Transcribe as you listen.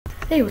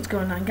Hey, what's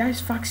going on, guys?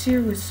 Fox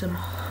here with some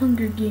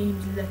Hunger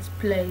Games Let's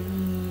Play.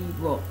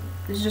 Well,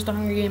 this is just a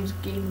Hunger Games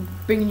game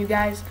bringing you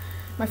guys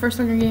my first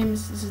Hunger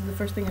Games. This is the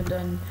first thing I've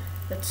done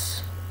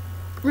that's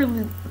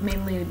really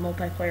mainly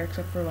multiplayer,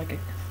 except for like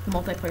the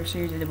multiplayer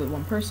series I did with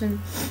one person.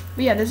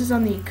 But yeah, this is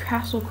on the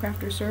Castle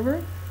Crafter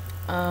server.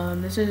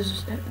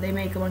 They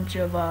make a bunch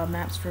of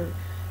maps for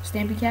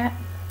Stampy Cat,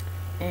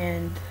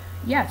 and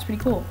yeah, it's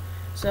pretty cool.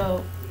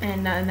 So,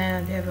 and then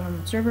they have it on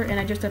the server, and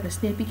I just have a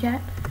Stampy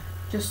Cat.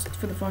 Just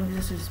for the fun,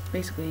 because this is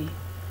basically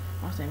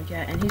Stampy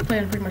Cat, and he's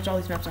playing pretty much all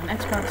these maps on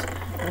Xbox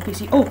and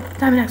PC. Oh,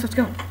 Diamond Axe, let's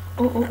go!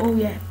 Oh,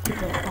 yeah, get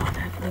the bow. Oh,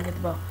 I didn't get the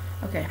bow.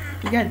 Okay,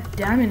 we got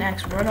Diamond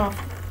Axe right off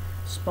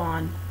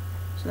spawn,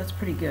 so that's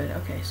pretty good.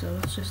 Okay, so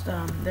let's just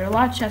there are a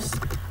lot of chests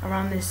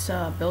around this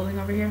building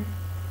over here.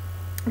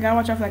 I gotta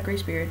watch out for that Gray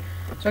Spirit.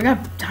 So I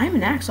got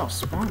Diamond Axe off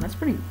spawn. That's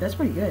pretty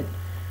good.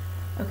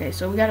 Okay,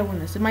 so we gotta win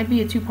this. It might be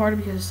a two-parter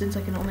because since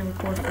I can only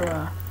record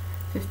for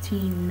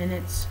 15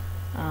 minutes.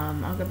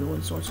 I'll grab the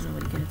wooden sword so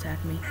nobody can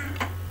attack me.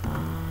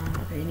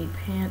 Okay, you need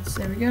pants.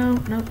 There we go.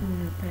 Nope, no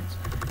pants.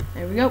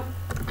 There we go.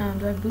 Do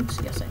I have boots?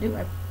 Yes, I do. I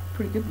have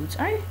pretty good boots.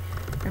 I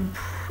am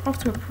off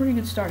to a pretty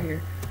good start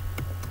here.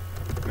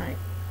 Alright.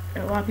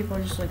 A lot of people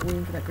are just like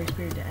waiting for that Gray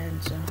Spirit to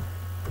end, so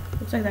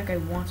looks like that guy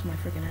wants my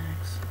freaking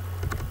axe.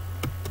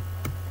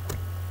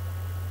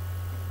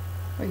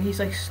 Like he's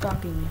like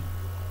stalking me.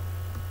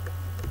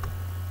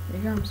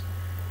 Here he comes.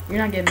 You're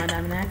not getting my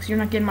Diamond Axe. You're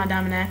not getting my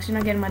Diamond Axe. You're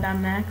not getting my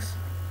Diamond Axe.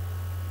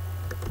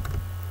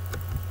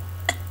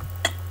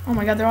 Oh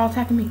my god, they're all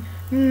attacking me.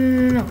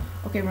 No.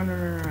 Okay, run.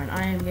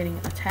 I am getting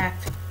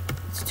attacked.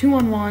 It's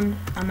 2-on-1.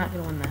 I'm not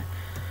gonna win that.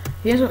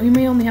 He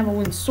may only have a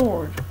wooden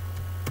sword,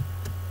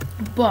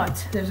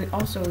 but there's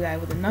also a guy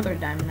with another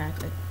Diamond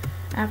Axe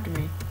after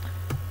me.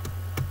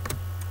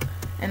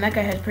 And that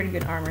guy has pretty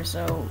good armor,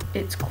 so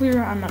it's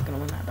clear I'm not gonna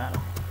win that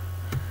battle.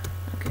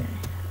 Okay.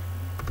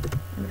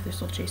 I wonder if they're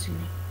still chasing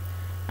me.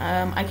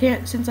 I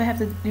can't, since I have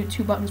to do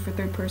 2 buttons for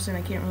third person,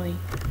 I can't really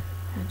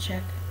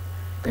check.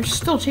 They're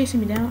still chasing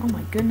me down. Oh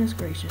my goodness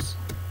gracious.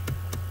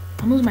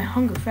 I'm losing my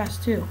hunger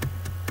fast too.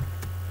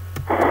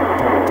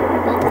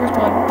 Oh, first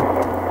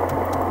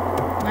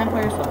blood. 9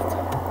 players left.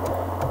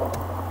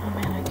 Oh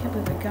man, I can't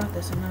believe I got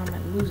this and now I'm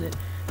going to lose it.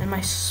 And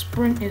my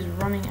sprint is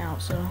running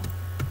out, so.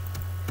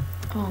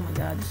 Oh my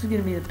god, this is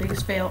going to be the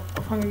biggest fail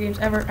of Hunger Games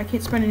ever. I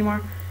can't sprint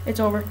anymore. It's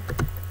over.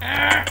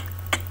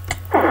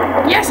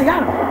 Yes, I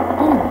got him.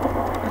 Boom.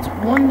 That's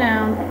 1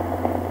 down.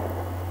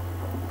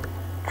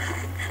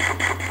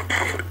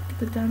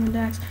 The Diamond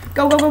Axe.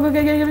 Go.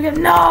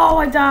 No,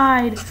 I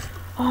died.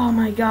 Oh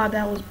my god,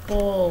 that was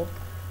bull.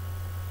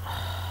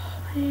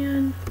 Oh,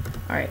 man.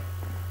 Alright.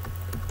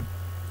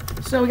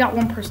 So we got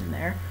 1 person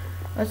there.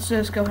 Let's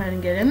just go ahead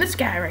and get in this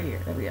guy right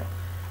here. There we go.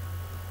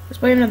 Let's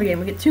play another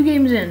game. We get 2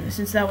 games in.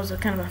 Since that was a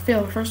kind of a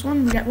fail the first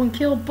one, we got 1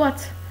 kill,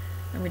 but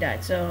then we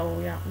died. So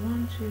we got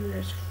 1, 2,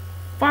 there's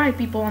 5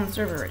 people on the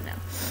server right now.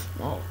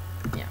 Well,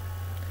 yeah.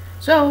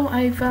 So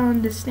I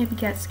found this Stampy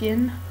Cat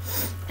skin,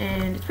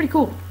 and it's pretty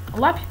cool. A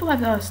lot of people have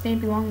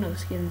Stampy Longnose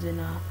skins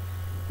in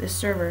this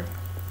server,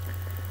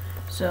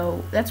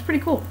 so that's pretty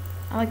cool.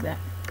 I like that.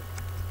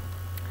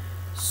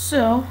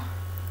 So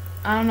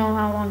I don't know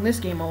how long this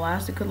game will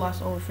last. It could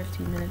last over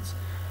 15 minutes.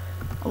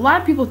 A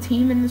lot of people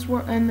team in this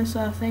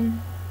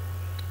thing.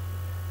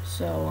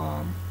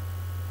 So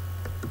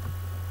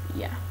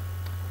yeah.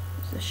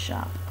 It's the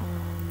shop.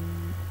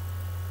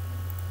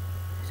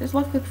 It says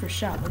left click for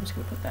shop. I'm just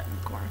gonna put that in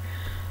the corner.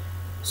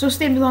 So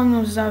Stampy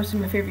Longnose is obviously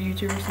my favorite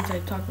YouTuber since I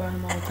talk about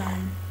him all the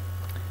time.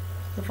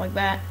 Stuff like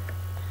that.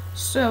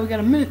 So we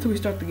got a minute till we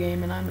start the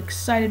game, and I'm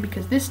excited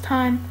because this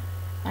time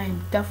I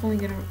am definitely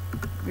gonna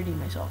redeem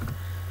myself.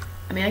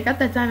 I mean, I got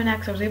that Diamond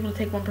Axe. I was able to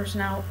take 1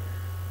 person out,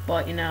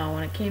 but you know,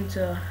 when it came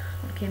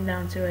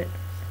down to it,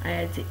 I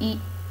had to eat,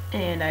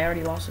 and I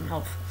already lost some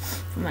health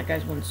from that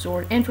guy's wooden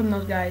sword and from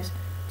those guys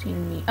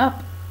teaming me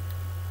up.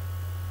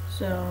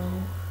 So,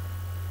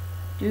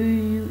 do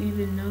you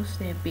even know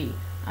Stampy?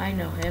 I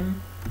know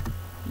him.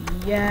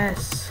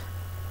 Yes,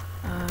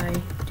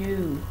 I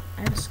do.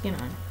 I have a skin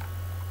on.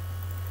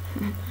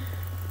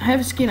 I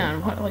have a skin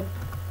on. What, like,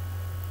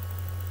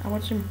 I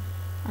watch him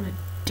on a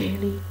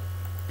daily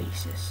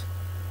basis.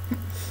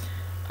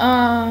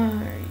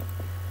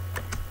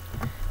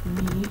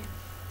 Me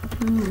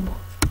too.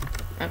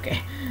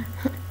 Okay.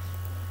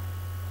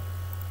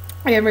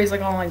 Everybody's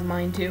like, oh, like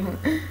mine too.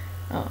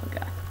 Oh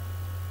god.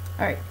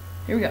 Alright,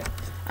 here we go.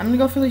 I'm gonna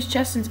go for these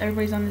chests since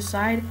everybody's on this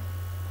side.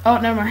 Oh,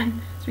 never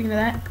mind. Speaking of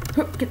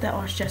that, get that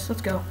large chest.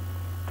 Let's go.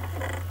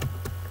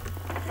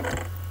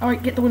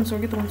 Alright, get the wooden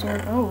sword.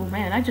 Oh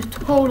man, I just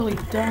totally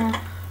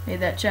made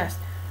that chest.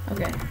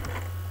 Okay.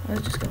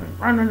 Let's just go and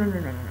run.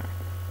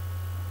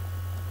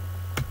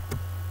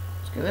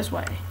 Let's go this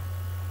way.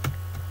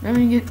 Now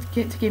we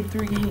get to game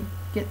 3.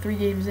 Get 3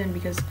 games in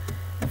because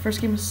that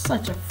first game was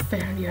such a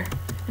failure,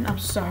 and I'm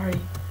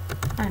sorry.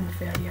 I'm a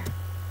failure.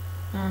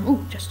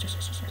 Ooh, just.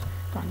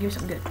 Come on, give me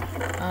something good.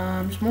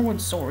 Just more wooden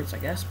swords, I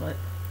guess, but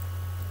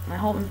my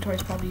whole inventory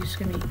is probably just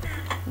gonna be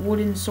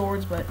wooden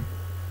swords, but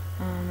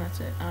that's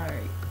it.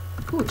 Alright.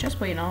 Ooh,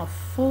 chestplate and all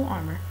full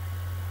armor.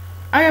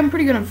 I am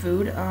pretty good on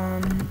food.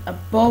 A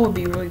bow would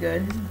be really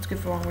good. It's good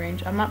for long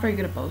range. I'm not very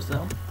good at bows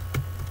though.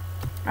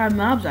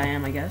 Mobs I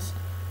am, I guess.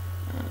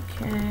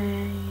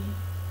 Okay.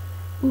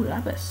 Ooh,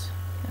 lapis.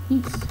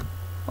 Lapis.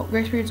 Oh,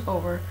 grace period's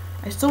over.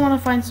 I still want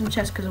to find some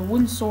chests because a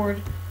wooden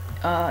sword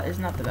is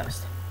not the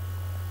best.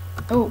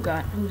 Oh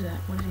god, who's that?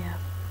 What does he have?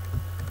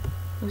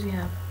 What does he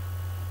have?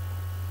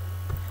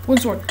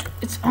 Wooden sword.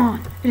 It's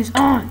on. It is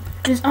on.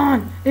 It is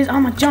on. It is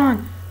on my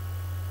John.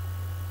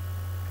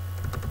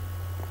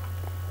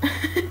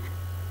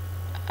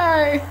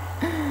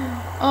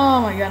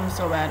 Oh my god, I'm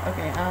so bad.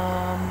 Okay,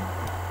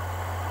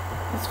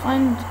 let's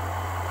find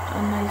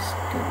a nice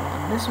good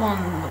one. This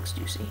one looks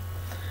juicy.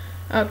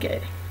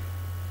 Okay.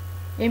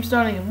 Game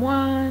starting in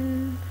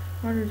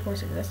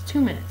 146. That's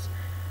 2 minutes.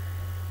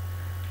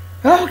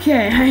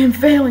 Okay, I am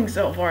failing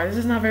so far. This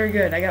is not very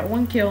good. I got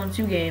 1 kill in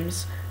 2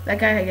 games. That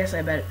guy, I guess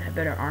I bet had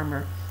better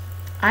armor.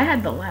 I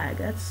had the lag.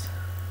 That's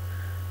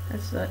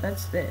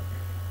it.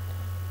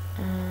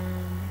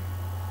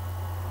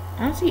 I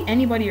don't see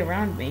anybody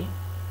around me.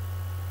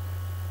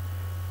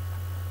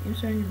 I'm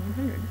starting in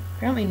 100.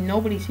 Apparently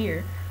nobody's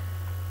here.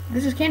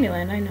 This is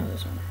Candyland. I know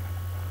this one.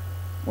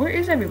 Where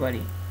is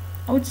everybody?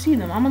 I would see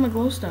them. I'm on the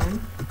glowstone.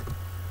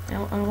 And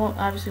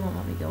obviously won't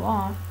let me go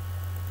off.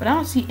 But I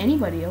don't see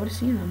anybody. I would have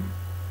seen them.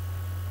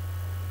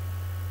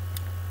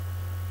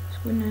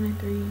 Squid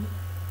 993.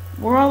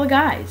 Where are all the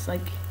guys?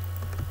 Like,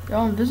 they're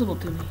all invisible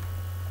to me.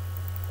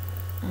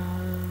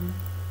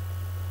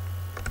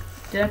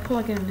 Did I put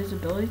like an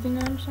invisibility thing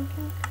on or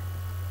something?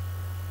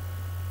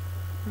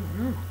 I don't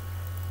know.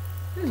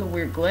 This is a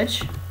weird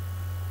glitch.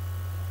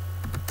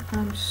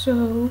 I'm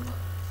so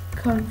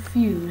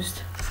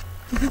confused.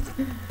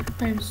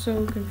 I am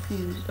so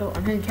confused. Oh,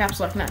 I'm hitting caps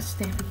lock, not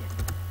stamping it.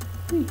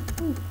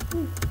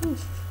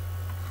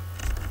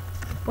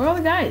 Where are all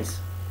the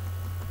guys?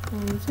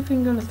 Let's see if we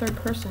can go to third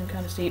person and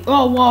kind of see.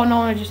 Oh, whoa,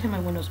 no, I just hit my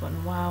Windows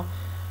button. Wow.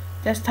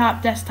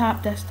 Desktop,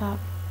 desktop, desktop.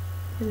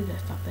 Hit the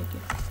desktop, thank you.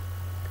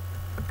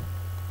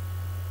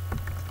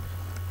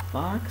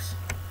 Box.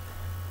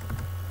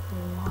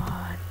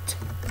 What?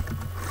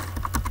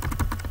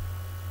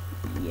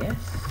 Yes.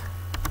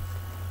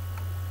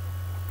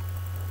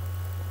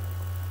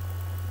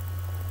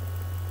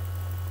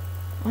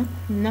 What?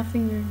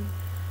 Nothing.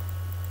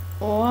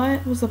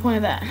 What was the point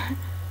of that?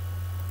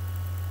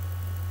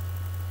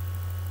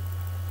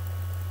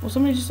 Well,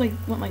 somebody just like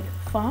went like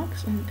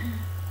Fox and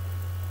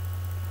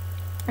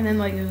then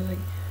like it was like.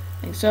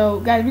 So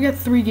guys, we got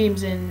 3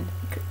 games in,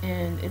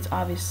 and it's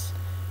obvious.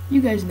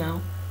 You guys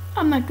know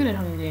I'm not good at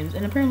Hunger Games,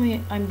 and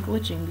apparently I'm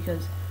glitching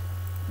because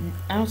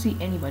I don't see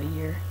anybody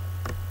here,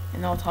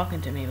 and they're all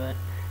talking to me. But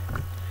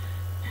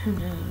who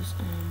knows?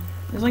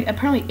 There's like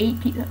apparently 8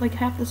 people, like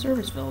half the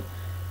server's filled.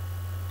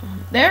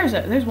 There's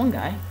one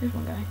guy. There's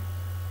one guy.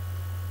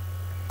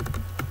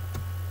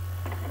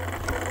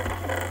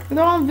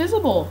 They're all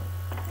invisible.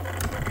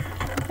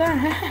 What the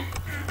heck?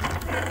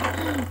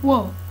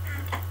 Whoa.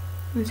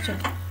 This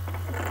chest.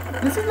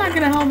 This is not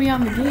gonna help me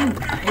out in the game,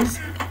 guys.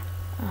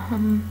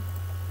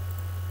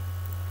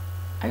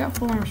 I got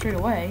full armor straight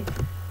away.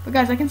 But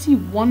guys, I can see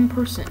 1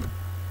 person.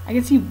 I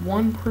can see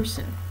 1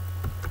 person.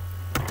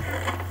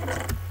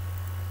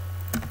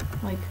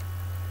 Like,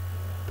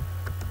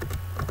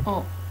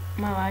 oh,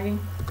 am I lagging?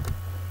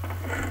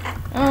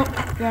 Oh,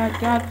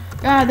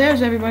 God,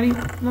 there's everybody.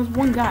 There's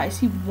one guy. I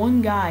see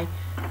 1 guy.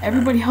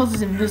 Everybody else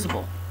is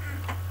invisible.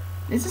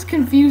 This is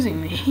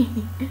confusing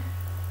me.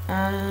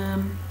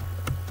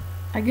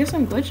 I guess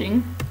I'm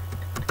glitching.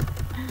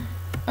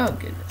 Oh,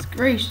 goodness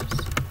gracious.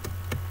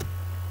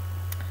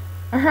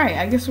 Alright,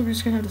 I guess we're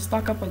just gonna have to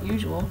stock up like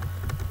usual.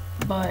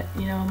 But,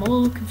 you know, I'm a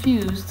little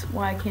confused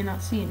why I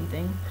cannot see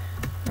anything.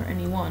 Or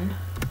anyone.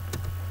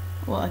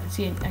 Well, I can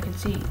see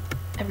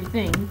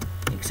everything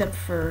except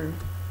for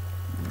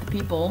the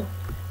people,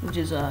 which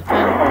is kind of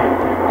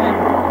important.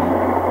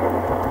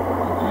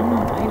 An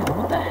unknown item.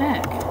 What the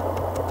heck?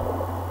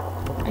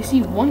 I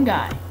see 1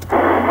 guy.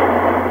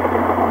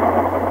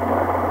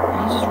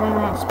 And he's just running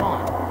around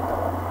spawn.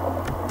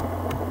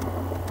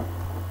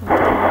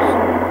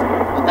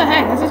 What the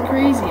heck? This is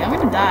crazy. I'm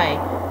gonna die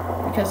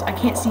because I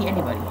can't see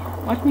anybody.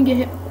 Watch me get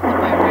hit by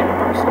a random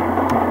person.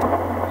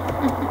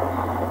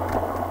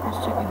 Let's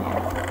check in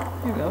here.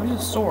 There we go. There's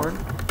a sword.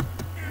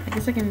 I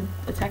guess I can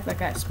attack that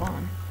guy at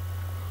spawn.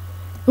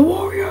 The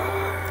warrior!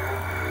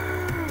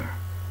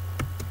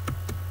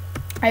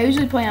 I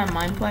usually play on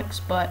Mineplex,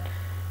 but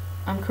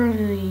I'm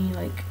currently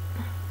like.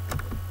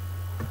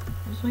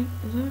 Is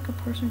there like a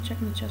person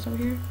checking the chest over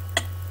here?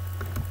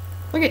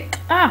 Look at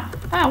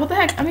what the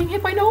heck? I'm being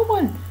hit by no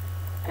one.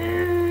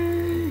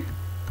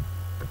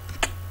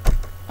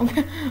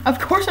 Of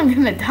course I'm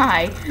gonna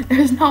die.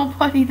 There's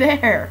nobody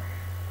there.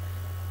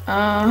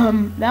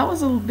 That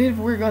was a bit of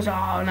a weird glitch.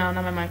 Oh no,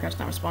 my Minecraft's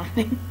not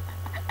responding.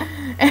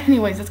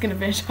 Anyways, that's gonna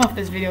finish off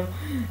this video.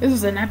 This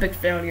was an epic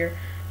failure.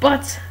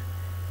 But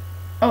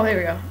oh, there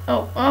we go.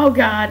 Oh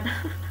god.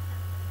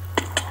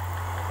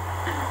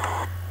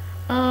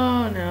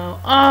 Oh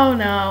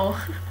no.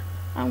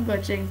 I'm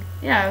glitching.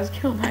 Yeah, I was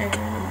killed by a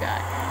random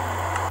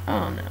guy.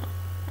 Oh no.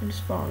 I'm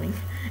just falling.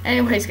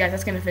 Anyways, guys,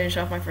 that's gonna finish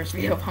off my first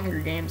video of Hunger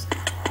Games.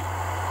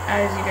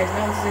 As you guys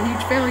know, this is a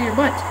huge failure,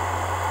 but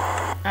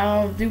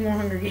I'll do more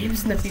Hunger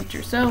Games in the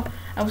future. So,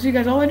 I will see you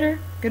guys all later.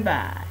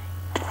 Goodbye.